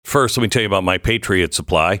First, let me tell you about My Patriot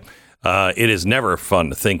Supply. It is never fun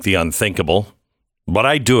to think the unthinkable, but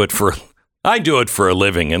I do it for a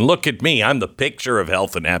living. And look at me. I'm the picture of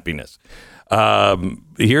health and happiness.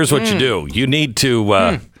 Here's what you do. You need to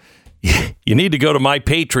go to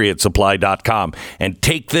mypatriotsupply.com and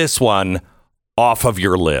take this one off of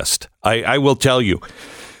your list. I will tell you,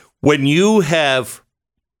 when you have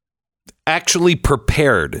actually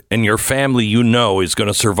prepared and your family, is going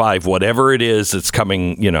to survive whatever it is that's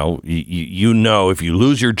coming, if you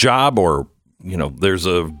lose your job or, there's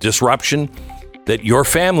a disruption, that your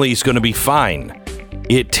family is going to be fine.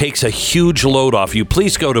 It takes a huge load off you.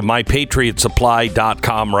 Please go to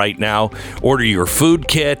mypatriotsupply.com right now. Order your food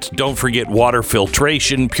kit. Don't forget water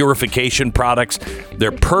filtration, purification products.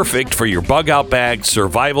 They're perfect for your bug out bag,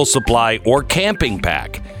 survival supply, or camping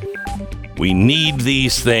pack. We need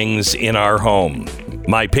these things in our home.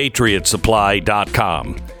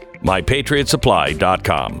 mypatriotsupply.com.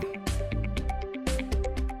 mypatriotsupply.com.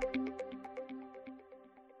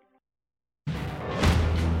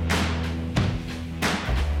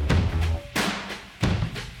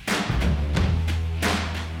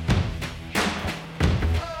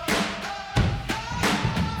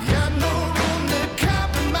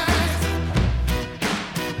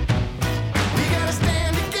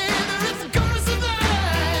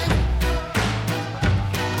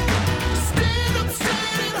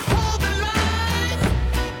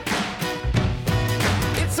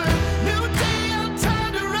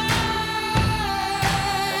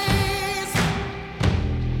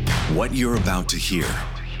 What you're about to hear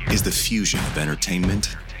is the fusion of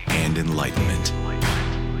entertainment and enlightenment.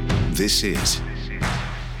 This is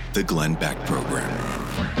the Glenn Beck Program.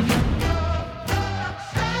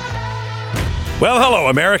 Well, hello,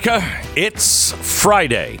 America. It's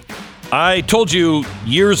Friday. I told you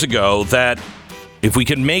years ago that if we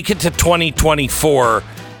could make it to 2024,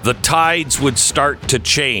 the tides would start to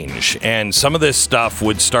change and some of this stuff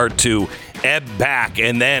would start to ebb back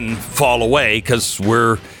and then fall away because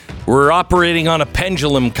we're operating on a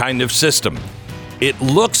pendulum kind of system. It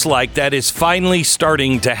looks like that is finally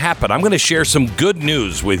starting to happen. I'm going to share some good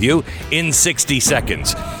news with you in 60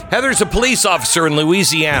 seconds. Heather's a police officer in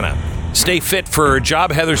Louisiana. Stay fit for her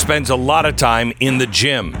job. Heather spends a lot of time in the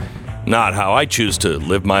gym. Not how I choose to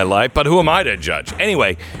live my life, but who am I to judge?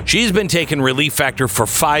 Anyway, she's been taking Relief Factor for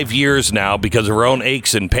 5 years now because of her own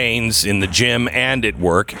aches and pains in the gym and at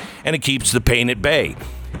work, and it keeps the pain at bay.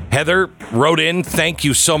 Heather wrote in, thank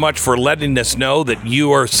you so much for letting us know that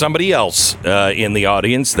you are somebody else in the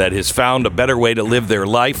audience that has found a better way to live their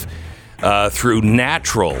life through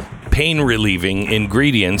natural pain-relieving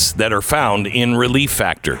ingredients that are found in Relief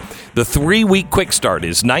Factor. The 3-week quick start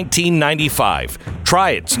is $19.95.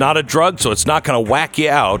 Try it. It's not a drug, so it's not going to whack you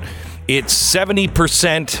out. It's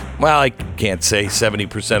 70%, well, I can't say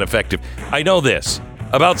 70% effective. I know this.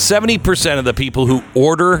 About 70% of the people who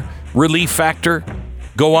order Relief Factor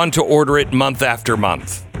go on to order it month after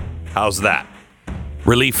month. How's that?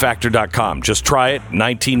 ReliefFactor.com. Just try it.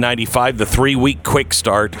 $19.95, the 3-week quick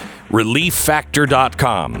start.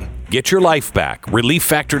 ReliefFactor.com. Get your life back.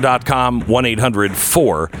 ReliefFactor.com,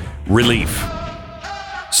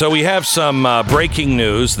 1-800-4-RELIEF. So we have some breaking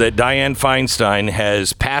news that Dianne Feinstein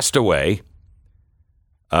has passed away.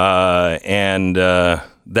 And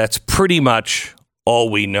that's pretty much all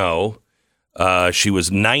we know. She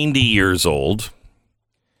was 90 years old.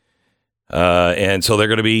 And so they're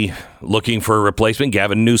going to be looking for a replacement.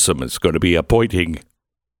 Gavin Newsom is going to be appointing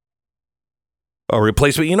a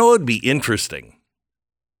replacement. You know what would be interesting?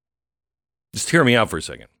 Just hear me out for a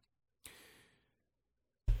second.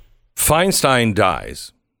 Feinstein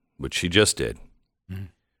dies, which she just did. Mm-hmm.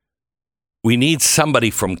 We need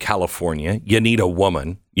somebody from California. You need a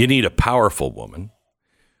woman. You need a powerful woman.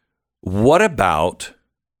 What about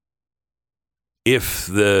if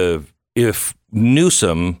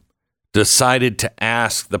Newsom decided to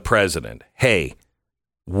ask the president, hey,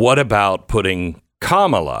 what about putting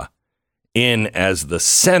Kamala in as the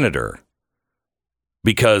senator?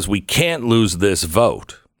 Because we can't lose this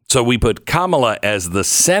vote. So we put Kamala as the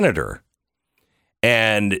senator,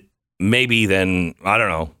 and maybe then, I don't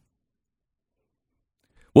know.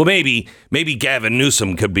 Well, maybe Gavin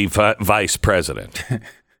Newsom could be vice president.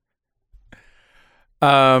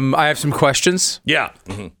 I have some questions. Yeah.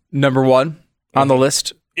 Mm-hmm. Number one on the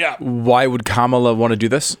list. Yeah. Why would Kamala want to do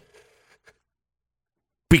this?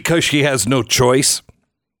 Because she has no choice.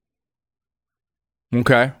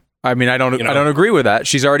 Okay. I mean, I don't agree with that.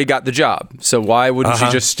 She's already got the job. So why wouldn't she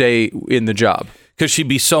just stay in the job? Because she'd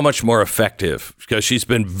be so much more effective. Because she's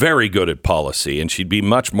been very good at policy, and she'd be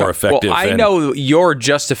much more effective. Well, I know your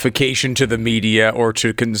justification to the media or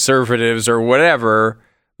to conservatives or whatever,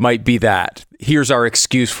 might be that. Here's our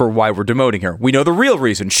excuse for why we're demoting her. We know the real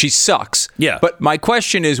reason. She sucks. Yeah. But my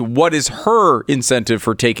question is, what is her incentive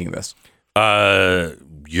for taking this?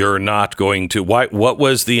 You're not going to. What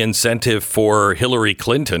was the incentive for Hillary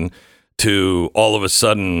Clinton to all of a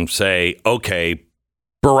sudden say, okay,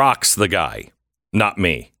 Barack's the guy, not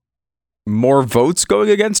me? More votes going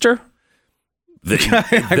against her? She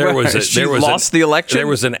lost the election? There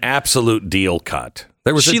was an absolute deal cut.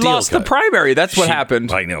 She lost the primary. That's what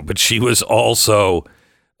happened. I know, but she was also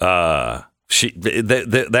that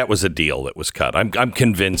was a deal that was cut. I'm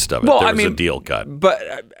convinced of it. There was a deal cut.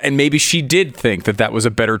 And maybe she did think that was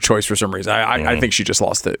a better choice for some reason. I think she just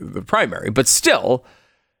lost the primary. But still,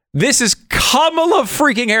 this is Kamala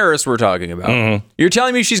freaking Harris we're talking about. Mm-hmm. You're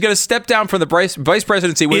telling me she's going to step down from the vice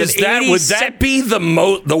presidency with would that be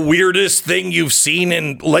the weirdest thing you've seen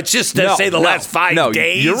in, let's just say, the last 5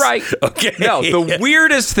 days? You're right. Okay. No, the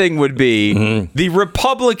weirdest thing would be the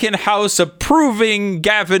Republican House approving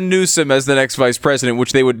Gavin Newsom as the next vice president,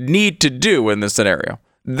 which they would need to do in this scenario.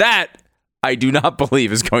 That I do not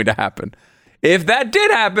believe is going to happen. If that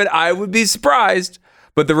did happen, I would be surprised.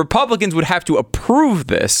 But the Republicans would have to approve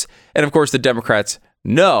this. And of course, the Democrats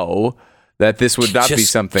know that this would not be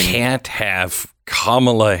something. Can't have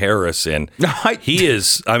Kamala Harris in. He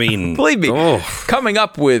is, believe me, coming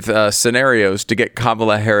up with scenarios to get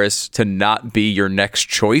Kamala Harris to not be your next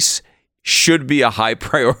choice should be a high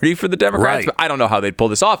priority for the Democrats. Right. But I don't know how they'd pull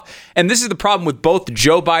this off. And this is the problem with both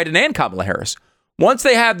Joe Biden and Kamala Harris. Once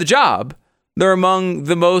they have the job, they're among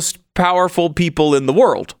the most powerful people in the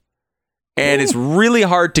world. And it's really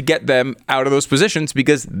hard to get them out of those positions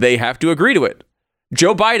because they have to agree to it.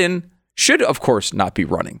 Joe Biden should, of course, not be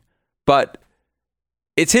running, but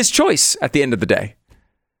it's his choice at the end of the day.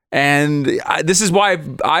 And this is why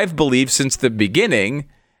I've believed since the beginning,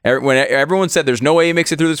 when everyone said there's no way he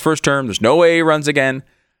makes it through this first term, there's no way he runs again.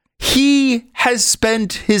 He has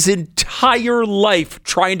spent his entire life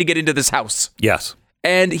trying to get into this house. Yes.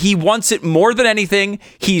 And he wants it more than anything.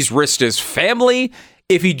 He's risked his family.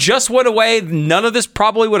 If he just went away, none of this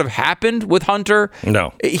probably would have happened with Hunter.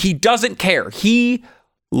 No. He doesn't care. He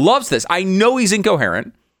loves this. I know he's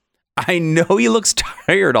incoherent. I know he looks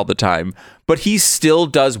tired all the time, but he still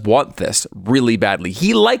does want this really badly.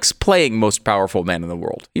 He likes playing most powerful man in the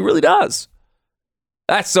world. He really does.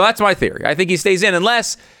 That's my theory. I think he stays in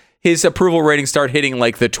unless his approval ratings start hitting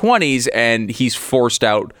like the 20s and he's forced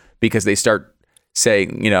out because they start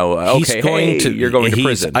saying, okay, you're going to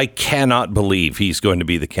prison. I cannot believe he's going to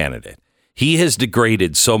be the candidate. He has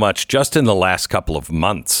degraded so much just in the last couple of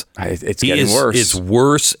months. It's getting worse. It's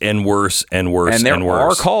worse and worse and worse and worse. And there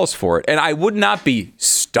are calls for it. And I would not be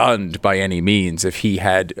stunned by any means if he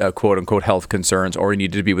had quote unquote health concerns or he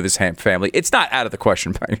needed to be with his family. It's not out of the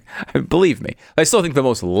question. Believe me. I still think the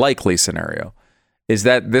most likely scenario is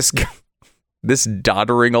that this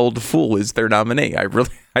doddering old fool is their nominee.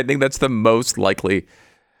 I think that's the most likely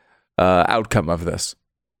outcome of this,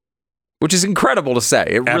 which is incredible to say.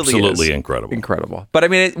 It really absolutely is incredible. But I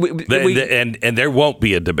mean, and there won't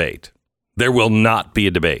be a debate. There will not be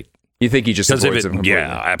a debate. You think he just avoids him completely?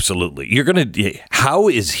 Yeah, absolutely. How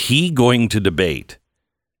is he going to debate?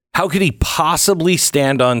 How could he possibly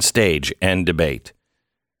stand on stage and debate?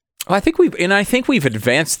 I think we've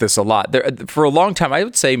advanced this a lot. For a long time, I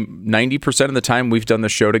would say 90% of the time we've done the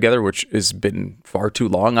show together, which has been far too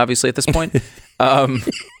long, obviously, at this point.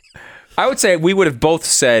 I would say we would have both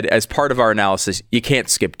said, as part of our analysis, you can't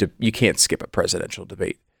skip a presidential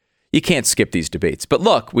debate. You can't skip these debates. But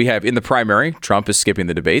look, we have in the primary, Trump is skipping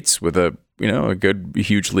the debates with a good,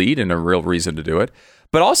 huge lead and a real reason to do it.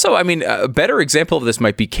 But also, a better example of this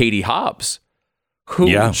might be Katie Hobbs,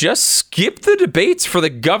 who just skipped the debates for the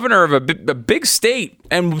governor of a big state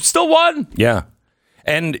and still won. Yeah.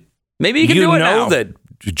 And maybe you can do it now. That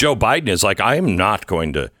Joe Biden is like, I'm not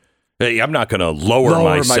going to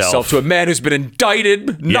lower myself to a man who's been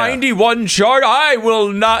indicted, 91 charge. I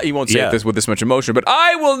will not. He won't say this with this much emotion, but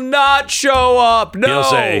I will not show up. No. He'll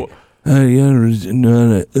say,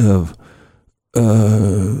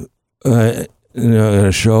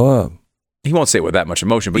 gonna show up. He won't say it with that much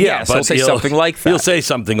emotion, but he'll say something like that. He'll say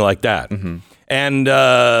something like that. Mm-hmm. And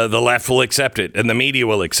the left will accept it, and the media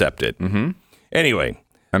will accept it. Mm-hmm. Anyway.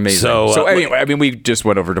 Amazing. So anyway, we just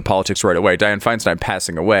went over to politics right away. Dianne Feinstein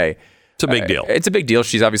passing away. It's a big deal. It's a big deal.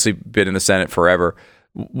 She's obviously been in the Senate forever.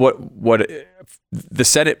 What The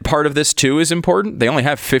Senate part of this, too, is important. They only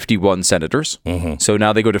have 51 senators. So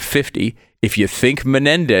now they go to 50. If you think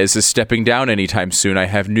Menendez is stepping down anytime soon, I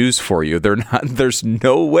have news for you. There's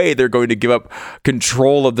no way they're going to give up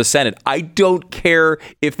control of the Senate. I don't care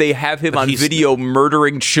if they have him on video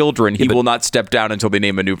murdering children. He will not step down until they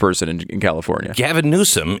name a new person in California. Gavin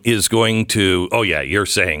Newsom is going to... Oh, yeah, you're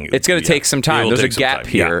saying... It's going to take some time. There's a gap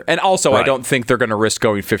here. Yeah. And also, I don't think they're going to risk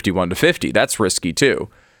going 51 to 50. That's risky, too.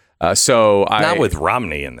 Not with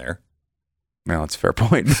Romney in there. Well, that's a fair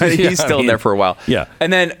point. But he's still in there for a while. Yeah.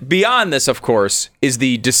 And then beyond this, of course, is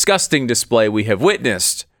the disgusting display we have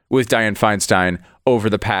witnessed with Dianne Feinstein over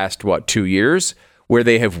the past, 2 years, where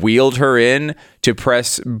they have wheeled her in to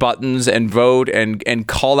press buttons and vote and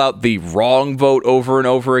call out the wrong vote over and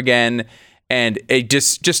over again. And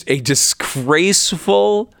just a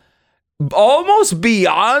disgraceful, almost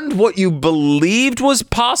beyond what you believed was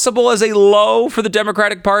possible as a low for the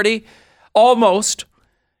Democratic Party. Almost.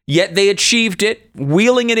 Yet they achieved it,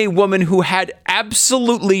 wheeling in a woman who had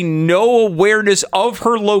absolutely no awareness of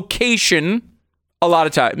her location a lot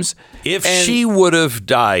of times. If she would have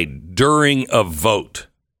died during a vote.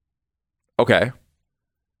 Okay.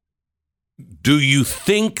 Do you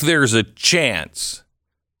think there's a chance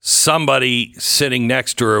somebody sitting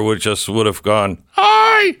next to her would have gone,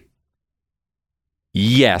 hi?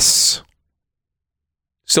 Yes.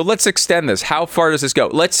 So let's extend this. How far does this go?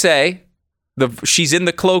 Let's say she's in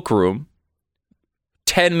the cloakroom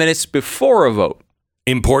 10 minutes before a vote.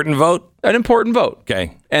 Important vote? An important vote.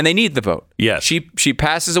 Okay. And they need the vote. Yes. She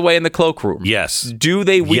passes away in the cloakroom. Yes. Do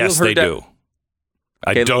they wheel yes, her they do.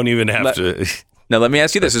 I don't even have to. Now, let me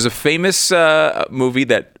ask you this. There's a famous movie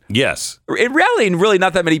that... Yes. In reality, really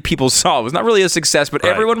not that many people saw. It was not really a success, but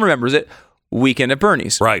everyone remembers it. Weekend at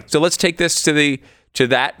Bernie's. Right. So let's take this to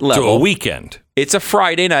that level. To a weekend. It's a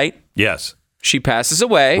Friday night. Yes. She passes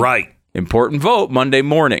away. Right. Important vote Monday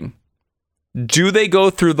morning. Do they go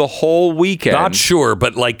through the whole weekend? Not sure,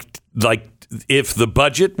 but like if the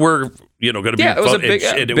budget were, going to be it was a big,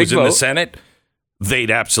 it was in the Senate,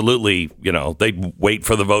 they'd absolutely, they'd wait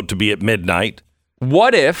for the vote to be at midnight.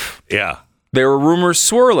 What if there were rumors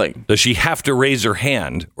swirling? Does she have to raise her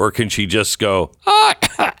hand, or can she just go,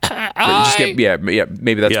 maybe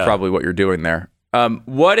that's probably what you're doing there.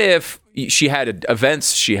 What if she had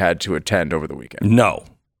events she had to attend over the weekend? No.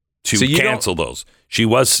 She would cancel those. She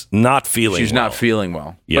was not feeling She's not feeling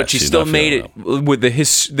well. Yes, but she still made it with the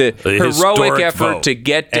heroic effort vote. To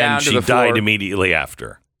get down and to the floor. She died immediately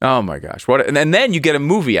after. Oh, my gosh. And then you get a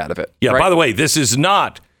movie out of it. Yeah, right? By the way, this is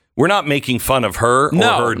not... We're not making fun of her or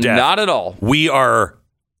her death. Not at all. We're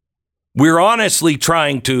honestly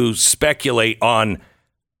trying to speculate on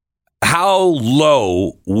how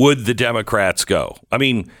low would the Democrats go? I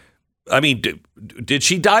mean, did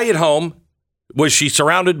she die at home? Was she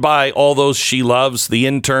surrounded by all those she loves, the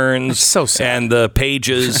interns so sad. And the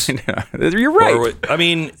pages? You're right.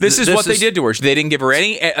 This is what they did to her. They didn't give her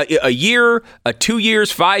a year, 2 years,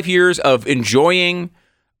 5 years of enjoying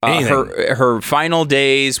her final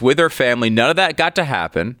days with her family. None of that got to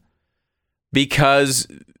happen because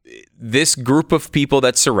this group of people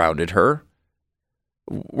that surrounded her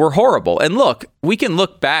were horrible. And look, we can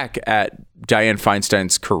look back at Dianne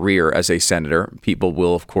Feinstein's career as a senator. People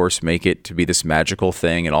will, of course, make it to be this magical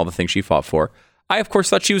thing and all the things she fought for. I, of course,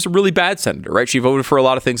 thought she was a really bad senator, right? She voted for a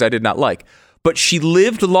lot of things I did not like. But she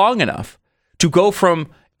lived long enough to go from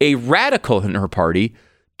a radical in her party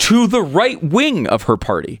to the right wing of her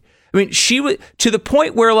party. I mean, she was to the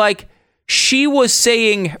point where, she was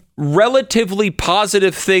saying relatively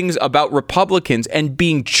positive things about Republicans and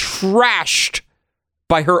being trashed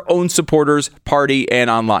by her own supporters, party, and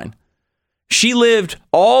online. She lived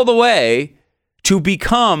all the way to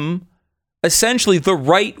become essentially the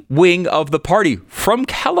right wing of the party from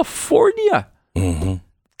California. Mm-hmm.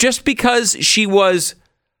 Just because she was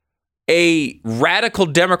a radical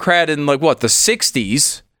Democrat in the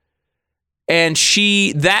 60s, and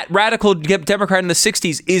that radical Democrat in the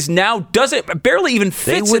 60s is now barely even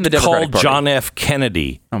fits in the Democratic Party. They would call John F.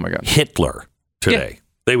 Kennedy Hitler today. Yeah.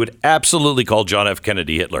 They would absolutely call John F.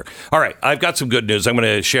 Kennedy Hitler. All right, I've got some good news. I'm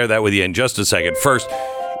going to share that with you in just a second. First,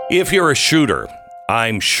 if you're a shooter,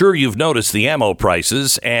 I'm sure you've noticed the ammo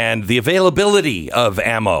prices and the availability of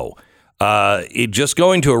ammo. Just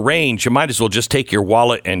going to a range, you might as well just take your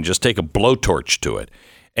wallet and just take a blowtorch to it.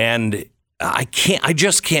 And I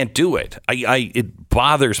just can't do it. It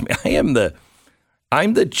bothers me.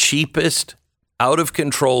 I'm the cheapest, out of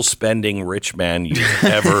control spending rich man you've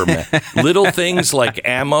ever met. Little things like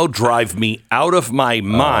ammo drive me out of my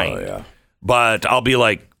mind. Yeah. But I'll be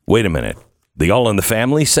like, wait a minute, the All in the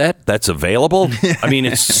Family set that's available? I mean,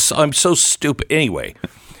 I'm so stupid. Anyway,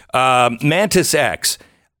 Mantis X.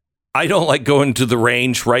 I don't like going to the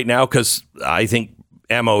range right now because I think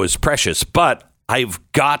ammo is precious, but I've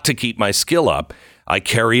got to keep my skill up. I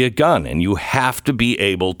carry a gun, and you have to be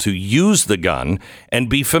able to use the gun and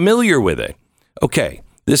be familiar with it. Okay,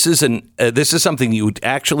 this is something you would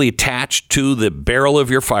actually attach to the barrel of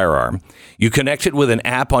your firearm. You connect it with an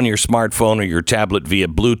app on your smartphone or your tablet via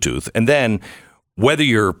Bluetooth, and then whether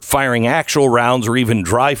you're firing actual rounds or even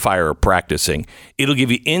dry fire practicing, it'll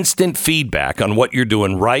give you instant feedback on what you're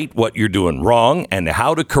doing right, what you're doing wrong, and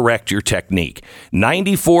how to correct your technique.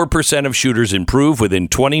 94% of shooters improve within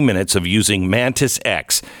 20 minutes of using Mantis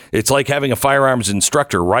X. It's like having a firearms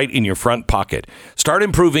instructor right in your front pocket. Start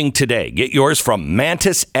improving today. Get yours from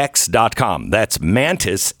MantisX.com. That's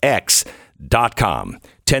MantisX.com.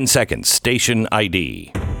 10 seconds. Station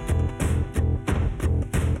ID.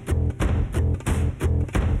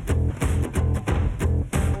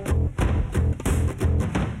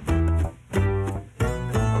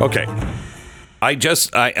 Okay. I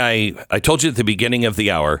told you at the beginning of the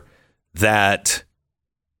hour that,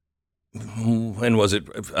 when was it?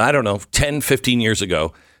 I don't know, 10, 15 years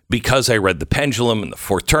ago, because I read The Pendulum and The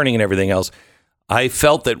Fourth Turning and everything else, I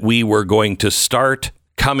felt that we were going to start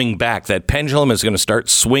coming back. That pendulum is going to start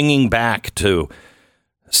swinging back to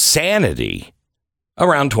sanity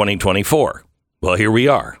around 2024. Well, here we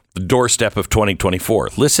are, the doorstep of 2024.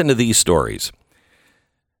 Listen to these stories.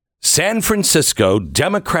 San Francisco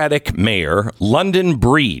Democratic Mayor London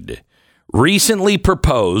Breed recently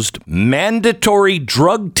proposed mandatory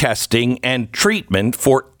drug testing and treatment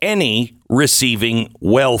for any receiving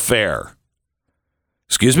welfare.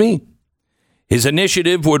 Excuse me? His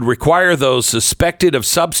initiative would require those suspected of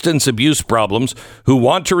substance abuse problems who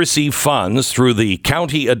want to receive funds through the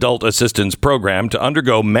County Adult Assistance Program to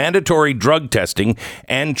undergo mandatory drug testing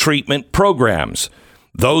and treatment programs.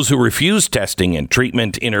 Those who refuse testing and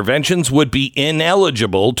treatment interventions would be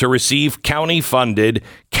ineligible to receive county-funded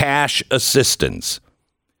cash assistance.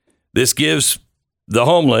 This gives the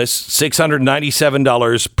homeless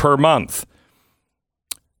 $697 per month.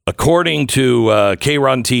 According to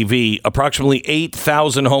K-Run TV, approximately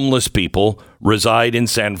 8,000 homeless people reside in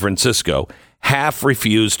San Francisco. Half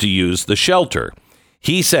refuse to use the shelter.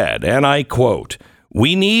 He said, and I quote,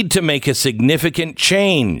 "We need to make a significant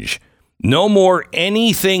change. No more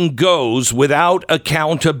anything goes without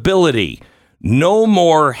accountability. No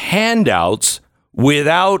more handouts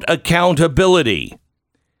without accountability."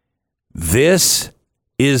 This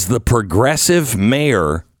is the progressive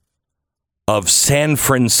mayor of San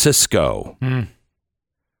Francisco.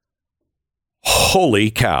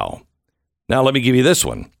 Holy cow. Now, let me give you this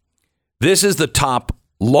one. This is the top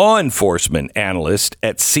law enforcement analyst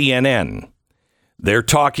at CNN. They're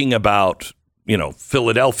talking about,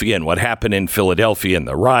 Philadelphia and what happened in Philadelphia and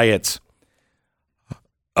the riots.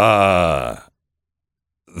 The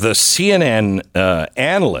CNN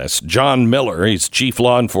analyst, John Miller, he's chief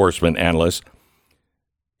law enforcement analyst.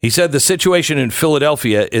 He said the situation in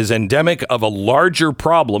Philadelphia is endemic of a larger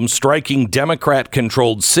problem striking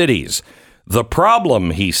Democrat-controlled cities. The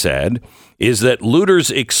problem, he said, is that looters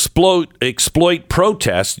exploit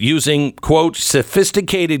protests using, quote,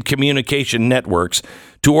 sophisticated communication networks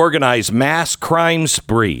to organize mass crime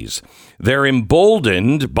sprees. They're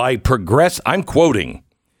emboldened by I'm quoting,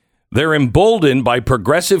 they're emboldened by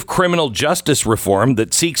progressive criminal justice reform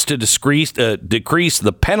that seeks to decrease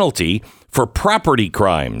the penalty for property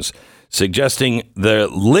crimes, suggesting the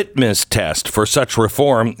litmus test for such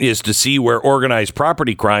reform is to see where organized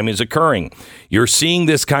property crime is occurring. You're seeing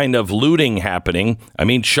this kind of looting happening,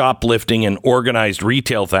 shoplifting and organized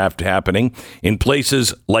retail theft happening in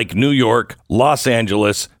places like New York, Los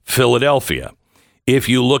Angeles, Philadelphia. If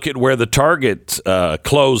you look at where the Target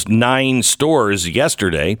closed 9 stores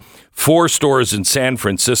yesterday, 4 stores in San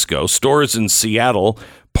Francisco, stores in Seattle,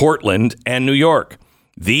 Portland, and New York.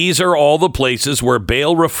 These are all the places where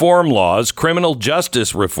bail reform laws, criminal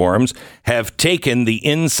justice reforms have taken the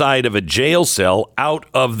inside of a jail cell out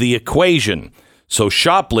of the equation. So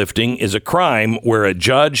shoplifting is a crime where a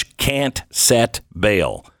judge can't set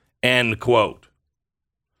bail. End quote.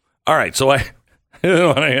 All right, so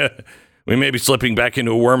we may be slipping back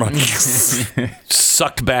into a wormhole,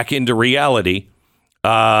 sucked back into reality.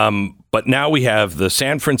 But now we have the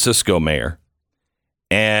San Francisco mayor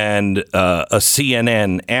and a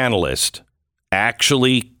CNN analyst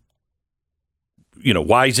actually,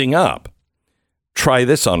 wising up. Try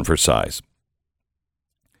this on for size.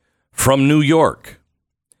 From New York.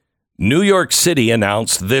 New York City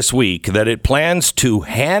announced this week that it plans to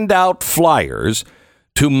hand out flyers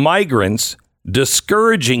to migrants,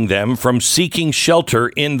 discouraging them from seeking shelter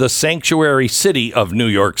in the sanctuary city of New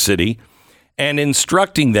York City and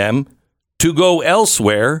instructing them to go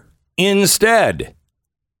elsewhere instead.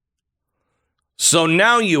 So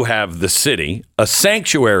now you have the city, a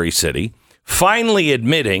sanctuary city, finally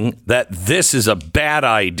admitting that this is a bad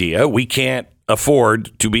idea. We can't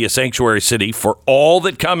afford to be a sanctuary city for all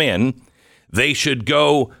that come in. They should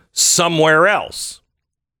go somewhere else.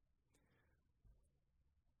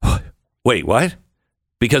 Wait, what?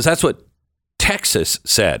 Because that's what Texas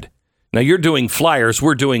said. Now you're doing flyers,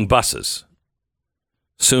 we're doing buses.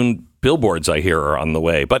 Soon billboards, I hear, are on the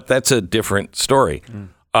way, but that's a different story.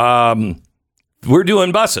 We're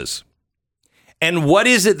doing buses. And what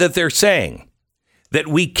is it that they're saying? That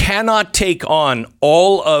we cannot take on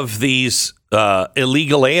all of these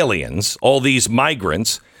illegal aliens, all these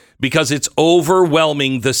migrants, because it's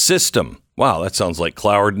overwhelming the system. Wow, that sounds like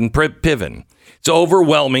Cloward and Piven. It's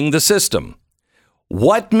overwhelming the system.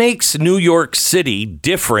 What makes New York City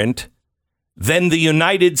different than the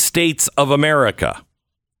United States of America?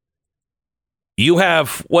 You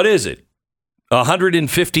have, what is it?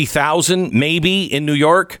 150,000 maybe in New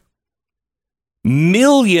York?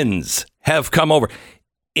 Millions have come over.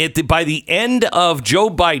 By the end of Joe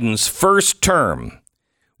Biden's first term,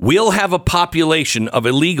 we'll have a population of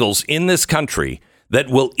illegals in this country that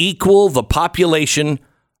will equal the population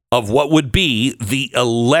of what would be the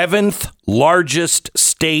 11th largest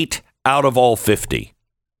state out of all 50.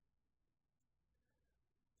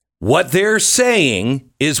 What they're saying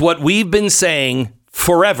is what we've been saying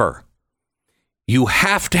forever. You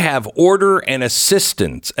have to have order and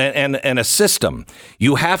assistance and a system.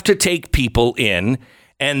 You have to take people in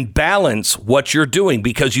and balance what you're doing,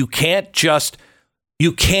 because you can't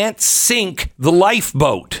sink the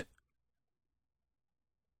lifeboat.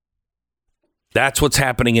 That's what's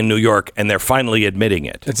happening in New York, and they're finally admitting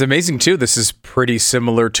it. It's amazing, too. This is pretty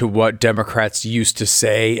similar to what Democrats used to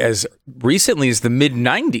say as recently as the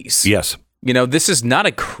mid-'90s. Yes. You know, this is not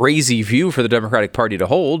a crazy view for the Democratic Party to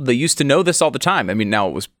hold. They used to know this all the time. I mean, now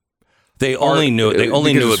it was... They only knew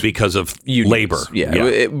it because of unions. labor.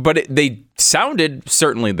 Yeah. They sounded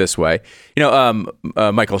certainly this way. You know,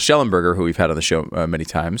 Michael Schellenberger, who we've had on the show many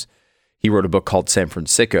times, he wrote a book called San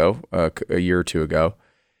Francisco a year or two ago.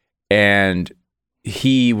 And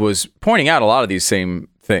he was pointing out a lot of these same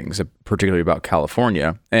things, particularly about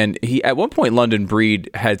California. And he, at one point, London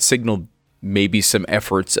Breed had signaled maybe some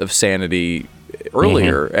efforts of sanity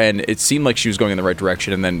earlier. Mm-hmm. And it seemed like she was going in the right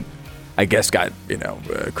direction. And then I guess got,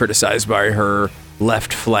 criticized by her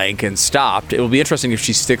left flank and stopped. It will be interesting if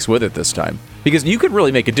she sticks with it this time, because you could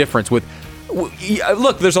really make a difference with,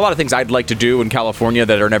 look, there's a lot of things I'd like to do in California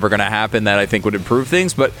that are never going to happen that I think would improve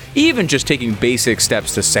things. But even just taking basic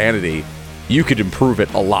steps to sanity, you could improve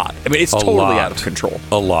it a lot. I mean, it's totally out of control.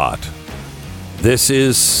 A lot. This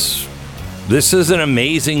is an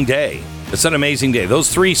amazing day. It's an amazing day.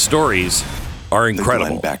 Those three stories are incredible.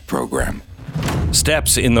 The Glenn Beck Program.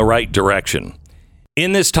 Steps in the right direction.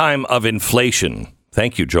 In this time of inflation,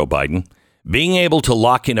 thank you, Joe Biden, being able to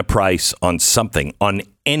lock in a price on something, on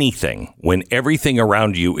anything, when everything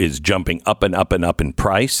around you is jumping up and up and up in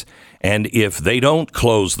price, and if they don't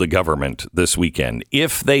close the government this weekend,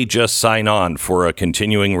 if they just sign on for a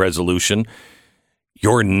continuing resolution,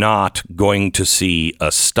 you're not going to see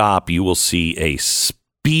a stop. You will see a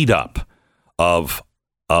speed up of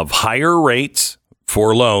higher rates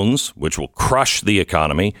for loans, which will crush the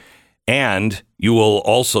economy, and you will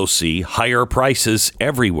also see higher prices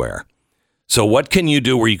everywhere. So what can you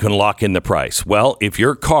do where you can lock in the price? Well, if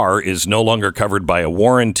your car is no longer covered by a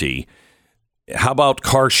warranty, how about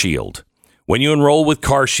Car Shield? When you enroll with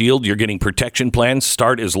Car Shield, you're getting protection plans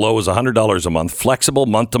start as low as $100 a month, flexible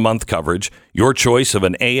month-to-month coverage, your choice of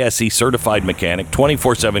an ASE certified mechanic,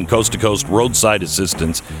 24/7 coast-to-coast roadside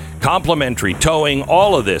assistance, complimentary towing,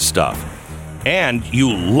 all of this stuff. And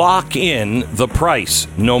you lock in the price.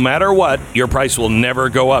 No matter what, your price will never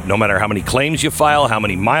go up. No matter how many claims you file, how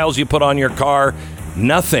many miles you put on your car,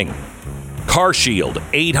 nothing. Car Shield,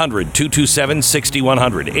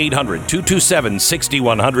 800-227-6100,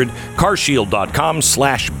 800-227-6100,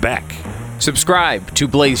 carshield.com/Beck. Subscribe to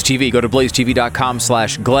Blaze TV. Go to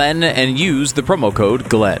blazetv.com/Glenn and use the promo code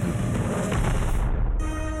Glenn.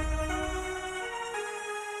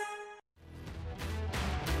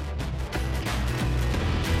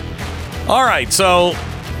 All right, so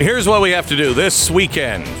here's what we have to do this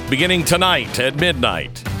weekend, beginning tonight at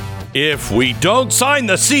midnight. If we don't sign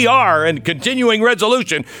the CR and continuing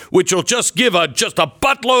resolution, which will just give just a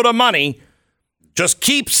buttload of money, just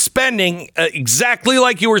keep spending exactly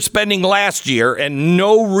like you were spending last year and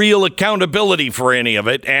no real accountability for any of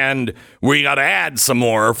it, and we got to add some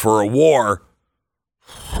more for a war.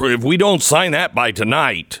 If we don't sign that by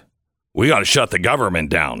tonight, we got to shut the government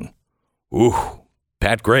down. Ooh,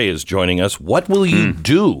 Pat Gray is joining us. What will you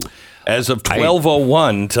do as of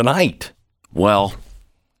 12:01 tonight? Well,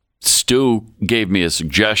 Stu gave me a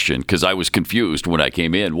suggestion because I was confused when I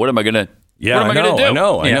came in. What am I going to do? I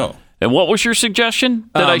know. And what was your suggestion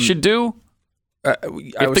that I should do?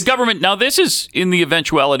 The government, now this is in the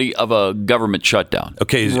eventuality of a government shutdown.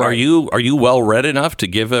 Okay, right. Are you well read enough to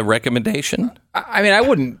give a recommendation? I mean, I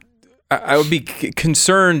would be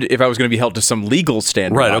concerned if I was going to be held to some legal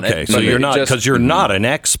standard. Right. Okay. So you're not, because you're not an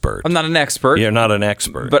expert. I'm not an expert. You're not an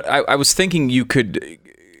expert. But I was thinking you could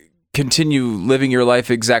continue living your life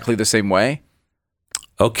exactly the same way.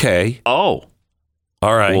 Okay. Oh.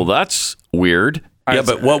 All right. Well, that's weird. Yeah,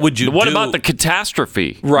 but what would you do? What about the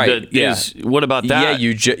catastrophe? Right. What about that?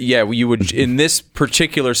 You would in this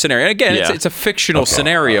particular scenario. And again, it's a fictional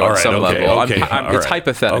scenario at some level. It's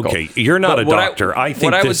hypothetical. Okay, you're not a doctor. I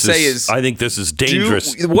think this is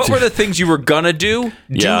dangerous. What were the things you were gonna do?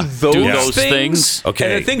 Do those things.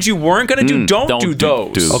 Okay. And the things you weren't gonna do, don't do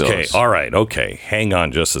those. Okay. All right. Okay. Hang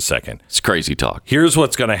on just a second. It's crazy talk. Here's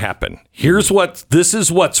what's going to happen. This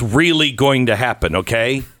is what's really going to happen.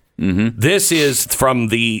 Okay. Mm-hmm. This is from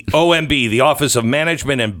the OMB, the Office of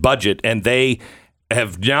Management and Budget, and they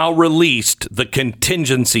have now released the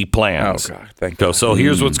contingency plans. Oh, God. Thank you. So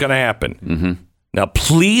here's what's going to happen. Mm-hmm. Now,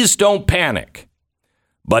 please don't panic,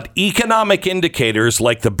 but economic indicators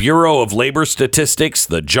like the Bureau of Labor Statistics,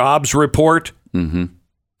 the jobs report,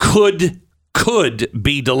 could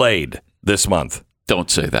be delayed this month.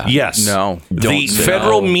 Don't say that. Yes. No. The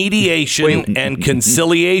Federal Mediation and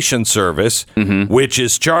Conciliation Service, which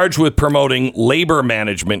is charged with promoting labor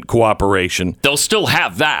management cooperation. They'll still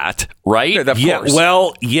have that, right? Of course.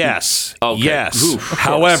 Well, yes. Okay. Yes. Oof,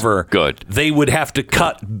 however, good. They would have to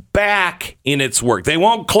cut back in its work. They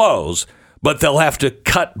won't close, but they'll have to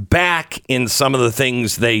cut back in some of the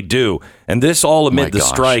things they do. And this all amid the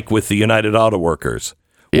strike with the United Auto Workers.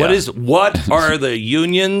 Yeah. What are the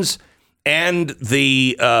unions and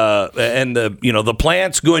the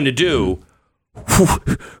plant's going to do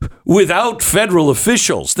without federal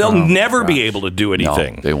officials? They'll never be able to do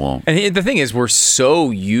anything. No, they won't. And the thing is, we're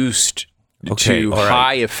so used to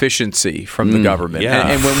high efficiency from the government,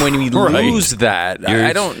 and when we lose that,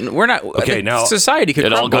 we're not. Okay, now society could.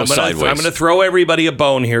 It all goes sideways. I'm going to throw everybody a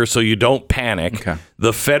bone here, so you don't panic. Okay.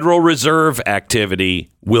 The Federal Reserve activity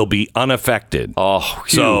will be unaffected. Oh,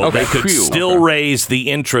 so they could still raise the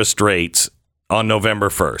interest rates on November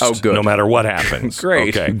 1st. Oh, good. No matter what happens.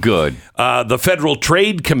 Great. Okay. Good. The Federal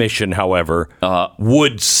Trade Commission, however,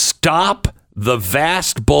 would stop the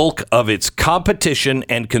vast bulk of its competition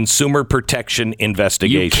and consumer protection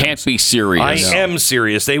investigations. You can't be serious. I am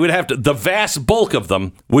serious. They would have to. The vast bulk of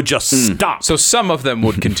them would just stop. So some of them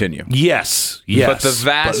would continue. Yes. But the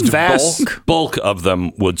vast bulk of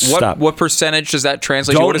them would stop. What percentage does that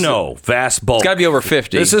translate to? Don't know. Vast bulk. It's got to be over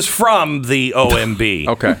 50. This is from the OMB.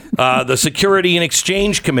 Okay. The Security and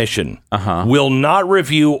Exchange Commission will not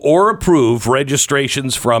review or approve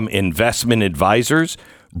registrations from investment advisors,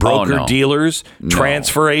 broker-dealers,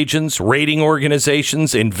 transfer agents, rating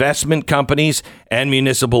organizations, investment companies, and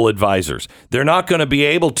municipal advisors. They're not going to be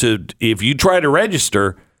able to, if you try to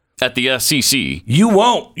register at the SEC, you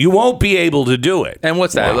won't be able to do it. And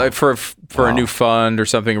what's that? Like for a new fund or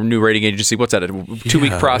something, a new rating agency, what's that? A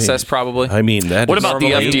 2-week process, probably? I mean, what about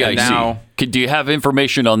the FDIC? Now, do you have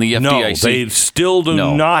information on the FDIC? No, they still do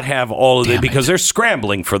not have all of it because they're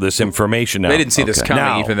scrambling for this information now. They didn't see this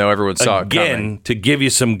coming, even though everyone saw it coming. Again, to give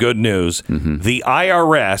you some good news, the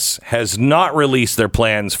IRS has not released their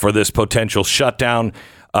plans for this potential shutdown.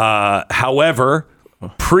 However,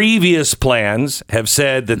 previous plans have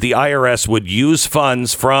said that the IRS would use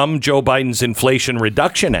funds from Joe Biden's Inflation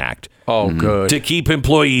Reduction Act to keep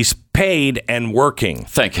employees paid and working.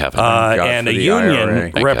 Thank heaven. And a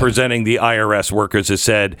union representing the IRS workers has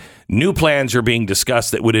said new plans are being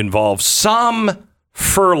discussed that would involve some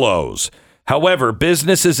furloughs. However,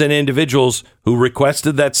 businesses and individuals who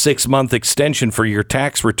requested that 6-month extension for your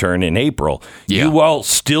tax return in April, you will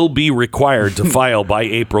still be required to file by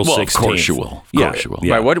April 16th. Of course you will. Of course you will.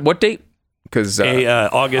 By what date? Because October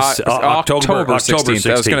 16th.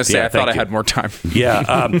 I was going to say, I thought I had more time.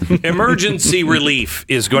 Emergency relief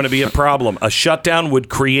is going to be a problem. A shutdown would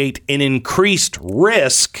create an increased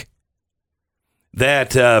risk that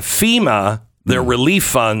FEMA, their relief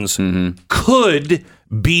funds, could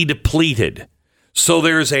be depleted. So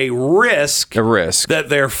there's a risk that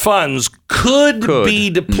their funds could be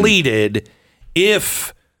depleted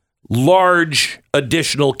if large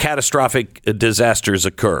additional catastrophic disasters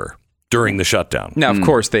occur during the shutdown. Now, of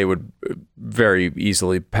course, they would very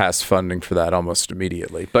easily pass funding for that almost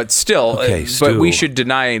immediately. But still, Okay, but we should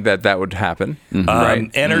deny that would happen, right?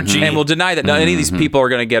 Energy. And we'll deny that any of these people are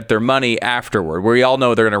going to get their money afterward. We all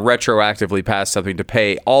know they're going to retroactively pass something to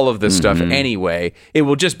pay all of this stuff anyway. It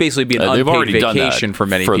will just basically be an unpaid vacation for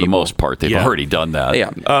many people. For the most part, they've already done that.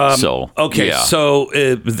 Yeah. So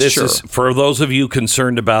this is for those of you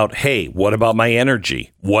concerned about, hey, what about my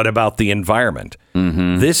energy? What about the environment?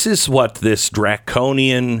 This is what this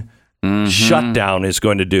draconian shutdown is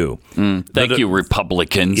going to do. Thank you,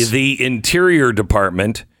 Republicans. The Interior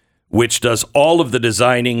Department, which does all of the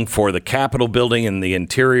designing for the Capitol building and the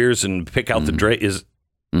interiors and pick out the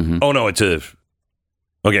oh no,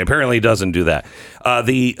 apparently it doesn't do that.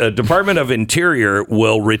 The Department of Interior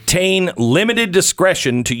will retain limited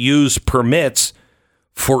discretion to use permits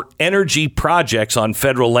for energy projects on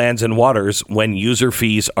federal lands and waters when user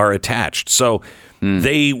fees are attached. So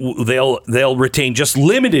they'll retain just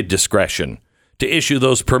limited discretion to issue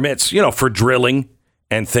those permits, for drilling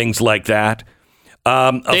and things like that.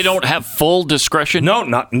 They don't have full discretion? No,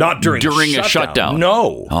 not during a shutdown.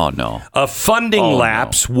 No. Oh, no. A funding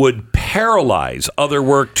lapse would paralyze other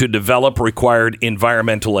work to develop required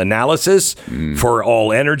environmental analysis for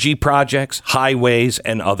all energy projects, highways,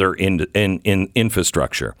 and other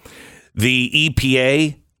infrastructure. The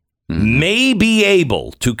EPA may be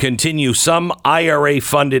able to continue some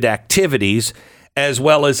IRA-funded activities as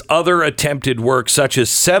well as other attempted work such as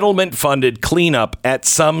settlement-funded cleanup at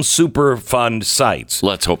some Superfund sites.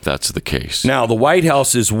 Let's hope that's the case. Now, the White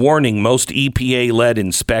House is warning most EPA-led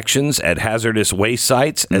inspections at hazardous waste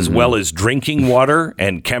sites as well as drinking water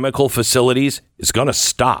and chemical facilities is going to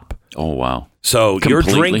stop. Oh, wow. So your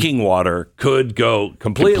drinking water could go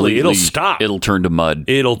completely. It'll stop. It'll turn to mud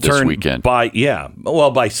this weekend. By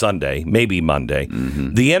Sunday, maybe Monday.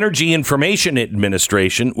 The Energy Information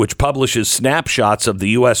Administration, which publishes snapshots of the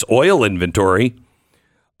U.S. oil inventory,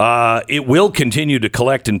 it will continue to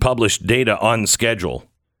collect and publish data on schedule.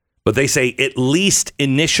 But they say at least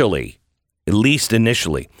initially. Our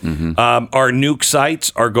nuke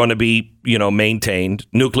sites are going to be, maintained.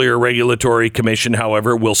 Nuclear Regulatory Commission,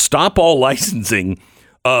 however, will stop all licensing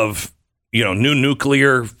of, new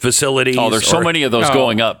nuclear facilities. Oh, there's so many of those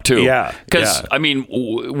going up, too. Yeah. Because,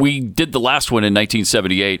 we did the last one in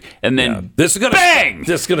 1978, and then this is going to bang!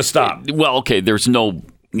 This is going to stop. Well, okay, there's no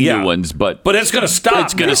new ones, but it's going to stop.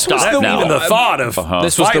 It's going to stop now. Even the thought of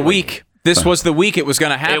this was the week. This was the week it was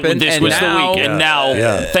going to happen. The week. And now,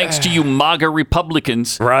 thanks to you MAGA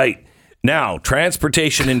Republicans. Right. Now,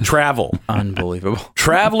 transportation and travel. Unbelievable.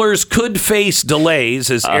 Travelers could face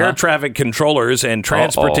delays as air traffic controllers and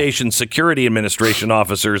Transportation Security Administration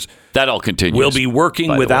officers that all continues. Will be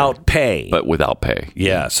working without pay. But without pay.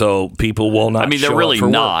 Yeah, so people will not they're really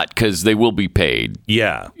not because they will be paid.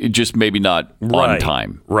 Yeah. Just maybe not on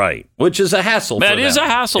time. Right. Which is a hassle for them. That is a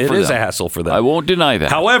hassle for them. It is a hassle for them. I won't deny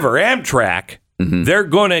that. However, Amtrak... They're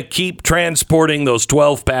going to keep transporting those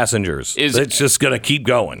 12 passengers. It's just going to keep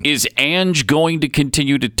going. Is Ange going to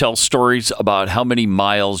continue to tell stories about how many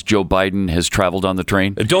miles Joe Biden has traveled on the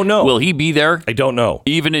train? I don't know. Will he be there? I don't know.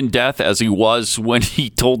 Even in death, as he was when he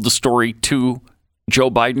told the story to Joe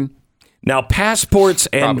Biden? Now, passports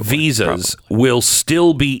and visas will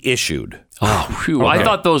still be issued. Oh, phew. Okay. I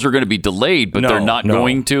thought those were going to be delayed, but they're not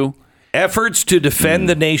going to. Efforts to defend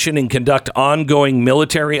the nation and conduct ongoing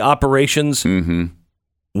military operations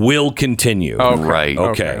will continue. Oh, right.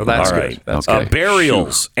 Okay. Well, that's all good. right. That's good.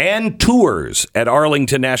 Burials and tours at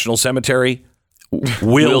Arlington National Cemetery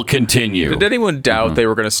will continue. Did anyone doubt they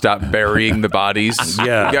were going to stop burying the bodies?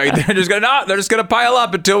 Yeah. They're just going to pile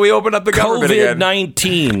up until we open up the government again.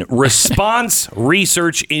 COVID-19 response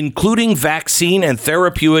research, including vaccine and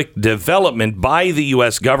therapeutic development by the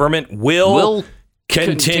U.S. government, will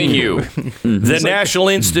continue. The National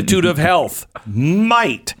Institute of Health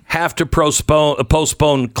might have to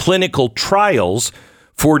postpone clinical trials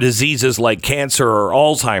for diseases like cancer or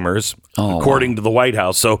Alzheimer's, according to the White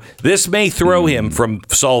House. So this may throw him from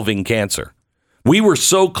solving cancer. We were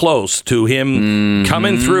so close to him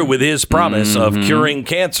coming through with his promise of curing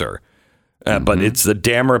cancer, but it's the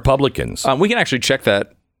damn Republicans. We can actually check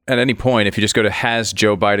that at any point if you just go to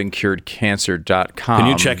hasjoebidencuredcancer.com. Can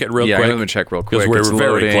you check it real quick? Yeah, let me check real quick. Because we're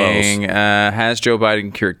very close. Has Joe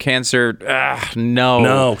Biden cured cancer?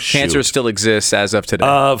 No. Cancer still exists as of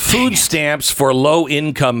today. Food stamps for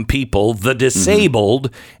low-income people, the disabled,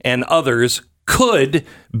 and others could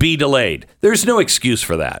be delayed. There's no excuse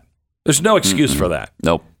for that. There's no excuse for that.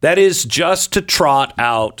 Nope. That is just to trot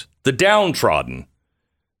out the downtrodden,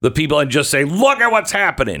 the people, and just say, look at what's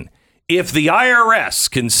happening. If the IRS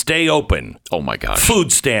can stay open, oh my gosh,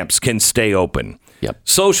 food stamps can stay open. Yep.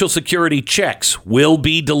 Social Security checks will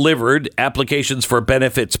be delivered, applications for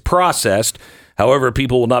benefits processed. However,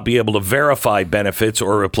 people will not be able to verify benefits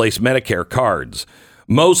or replace Medicare cards.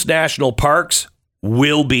 Most national parks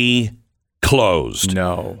will be closed.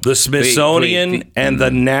 No. The Smithsonian and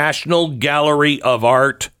the National Gallery of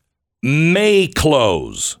Art may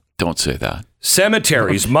close. Don't say that.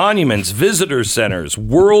 Cemeteries, monuments, visitor centers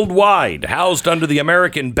worldwide housed under the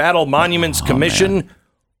American Battle Monuments Commission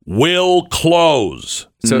will close.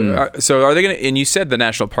 So are they going to? And you said the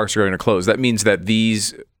national parks are going to close. That means that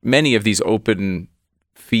many of these open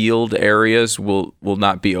field areas will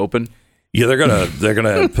not be open. Yeah, they're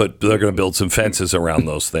gonna build some fences around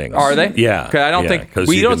those things. Are they? Yeah. Because I don't think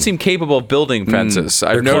we don't seem capable of building fences.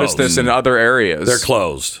 I've noticed this in other areas. They're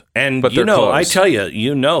closed, and but closed. I tell you,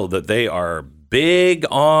 that they are big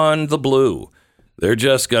on the blue. They're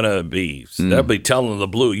just gonna be. They'll be telling the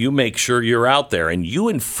blue, you make sure you're out there and you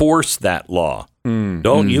enforce that law.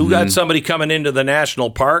 Don't you got somebody coming into the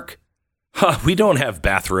national park? We don't have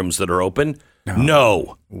bathrooms that are open.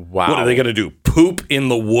 No. Wow. What are they going to do? Poop in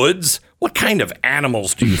the woods? What kind of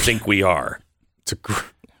animals do you think we are? It's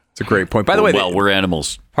a great point. By the way, we're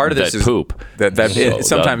animals. Part of this is poop.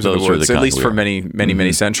 Sometimes in the woods, at least for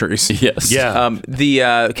many centuries. Yes. Yeah.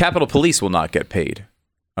 The Capitol Police will not get paid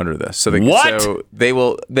under this. So they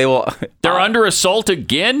will. They're under assault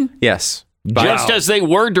again? Yes. Just as they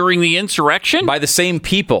were during the insurrection? By the same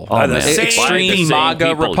people. Extreme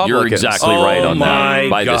MAGA Republicans. You're exactly right on that.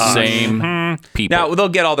 By the same people. Now, they'll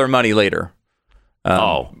get all their money later.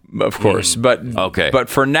 Of course. But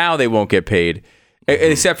for now, they won't get paid.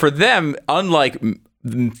 Except for them, unlike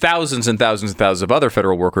thousands and thousands and thousands of other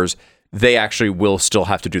federal workers, they actually will still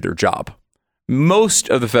have to do their job. Most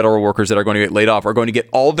of the federal workers that are going to get laid off are going to get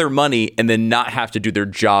all their money and then not have to do their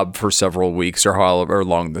job for several weeks or however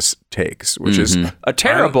long this takes, which is a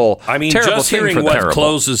terrible thing just hearing for what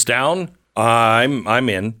closes down, I'm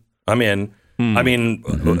in. I mean,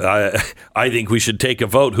 I think we should take a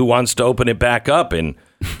vote. Who wants to open it back up? And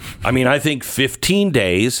I think 15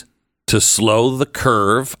 days to slow the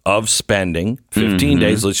curve of spending. 15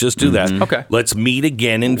 days. Let's just do that. Okay. Let's meet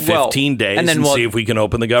again in 15 days and see if we can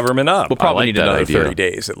open the government up. We'll probably need another 30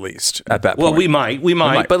 days at least at that point. Well, we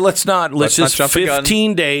might, but let's just not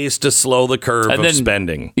 15 days to slow the curve of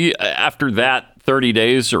spending. After that, 30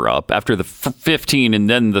 days are up. After the 15 and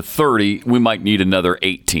then the 30, we might need another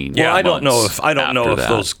 18. Well, I don't know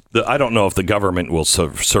if the government will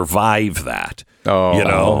survive that.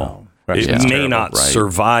 It may not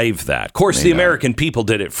survive that. Of course, the American people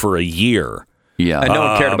did it for a year. Yeah. And no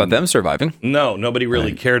one cared about them surviving. No, nobody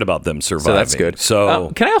really cared about them surviving. So that's good.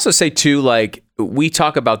 So can I also say, too, we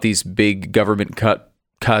talk about these big government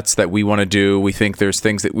cuts that we want to do. We think there's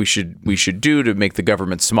things that we should do to make the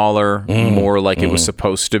government smaller, more like it was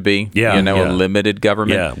supposed to be. Yeah. A limited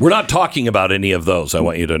government. Yeah. We're not talking about any of those, I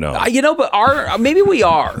want you to know. But maybe we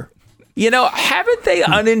are. Haven't they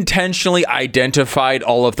unintentionally identified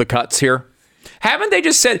all of the cuts here? Haven't they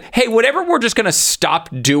just said, hey, whatever we're just going to stop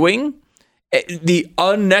doing, the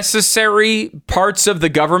unnecessary parts of the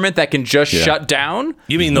government that can just shut down?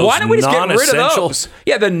 You mean those Why don't we just get rid of non-essential? those?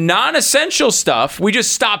 Yeah, the non-essential stuff we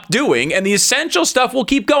just stop doing, and the essential stuff will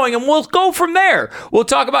keep going, and we'll go from there. We'll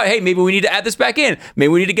talk about, hey, maybe we need to add this back in. Maybe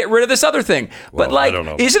we need to get rid of this other thing. But I don't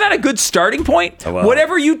know. isn't that a good starting point?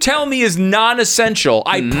 Whatever you tell me is non-essential,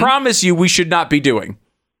 I promise you we should not be doing.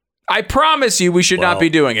 I promise you we should not be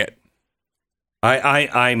doing it.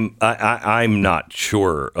 I'm not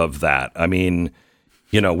sure of that. I mean,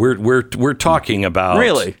 we're talking about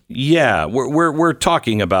really, yeah, we're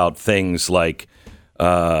talking about things like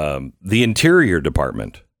the Interior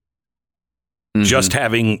Department just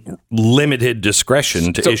having limited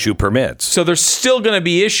discretion to issue permits. So they're still going to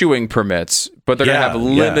be issuing permits, but they're going to have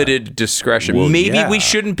limited discretion. Well, maybe we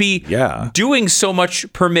shouldn't be doing so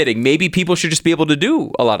much permitting. Maybe people should just be able to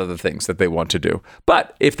do a lot of the things that they want to do.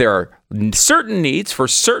 But if there are certain needs for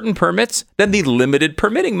certain permits, then the limited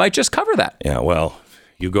permitting might just cover that. Yeah, well,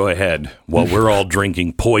 you go ahead. Well, we're all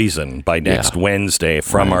drinking poison by next Wednesday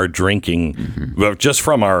from our drinking, just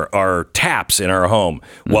from our taps in our home.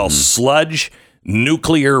 Well, sludge,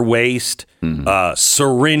 nuclear waste,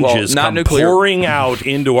 syringes come pouring out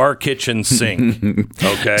into our kitchen sink.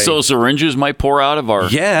 Okay. So syringes might pour out of our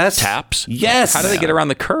taps? Yes. How do they get around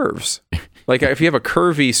the curves? Like if you have a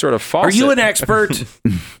curvy sort of faucet. Are you an expert?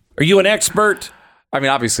 Are you an expert? I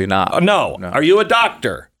mean, obviously not. No. Are you a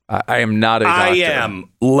doctor? I am not a doctor. I am.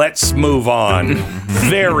 Let's move on.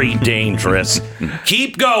 Very dangerous.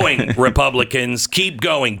 Keep going, Republicans. Keep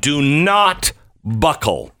going. Do not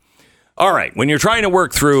buckle. All right. When you're trying to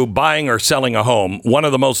work through buying or selling a home, one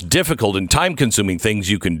of the most difficult and time-consuming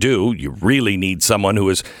things you can do, you really need someone who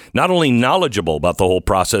is not only knowledgeable about the whole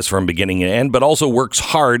process from beginning to end, but also works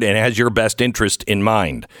hard and has your best interest in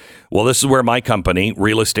mind. Well, this is where my company,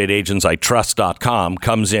 realestateagentsitrust.com,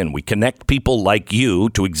 comes in. We connect people like you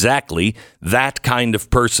to exactly that kind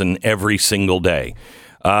of person every single day.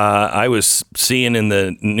 I was seeing in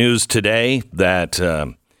the news today that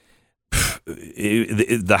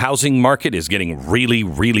the housing market is getting really,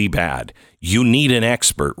 really bad. You need an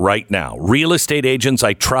expert right now.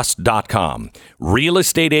 realestateagentsitrust.com.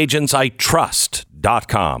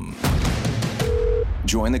 realestateagentsitrust.com.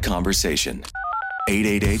 Join the conversation.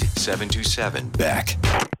 888-727-BECK.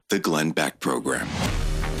 The Glenn Beck Program.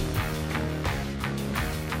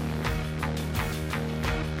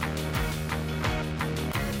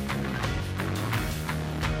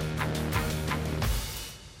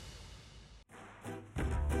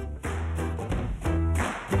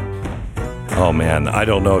 Oh, man, I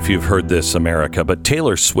don't know if you've heard this, America, but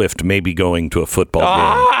Taylor Swift may be going to a football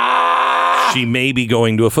game. She may be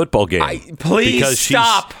going to a football game. Please because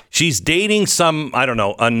stop. She's dating some, I don't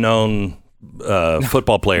know, unknown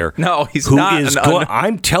football player. No, he's not.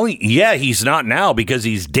 I'm telling you, yeah, he's not now because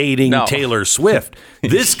he's dating Taylor Swift.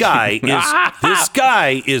 This guy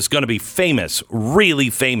is going to be famous, really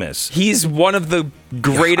famous. He's one of the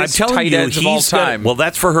greatest tight ends of all time. Well,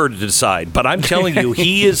 that's for her to decide. But I'm telling you,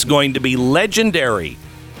 he is going to be legendary.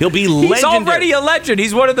 He'll be legendary. He's already a legend.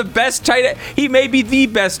 He's one of the best tight end. He may be the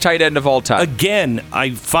best tight end of all time. Again, I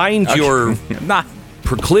find your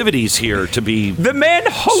proclivities here to be the man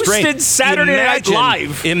hosted Saturday Night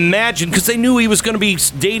Live. Imagine, because they knew he was going to be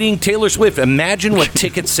dating Taylor Swift. Imagine what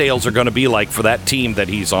ticket sales are going to be like for that team that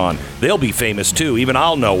he's on. They'll be famous too. Even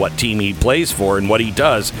I'll know what team he plays for and what he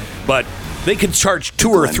does. But they could charge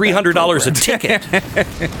 $200 or $300 a ticket.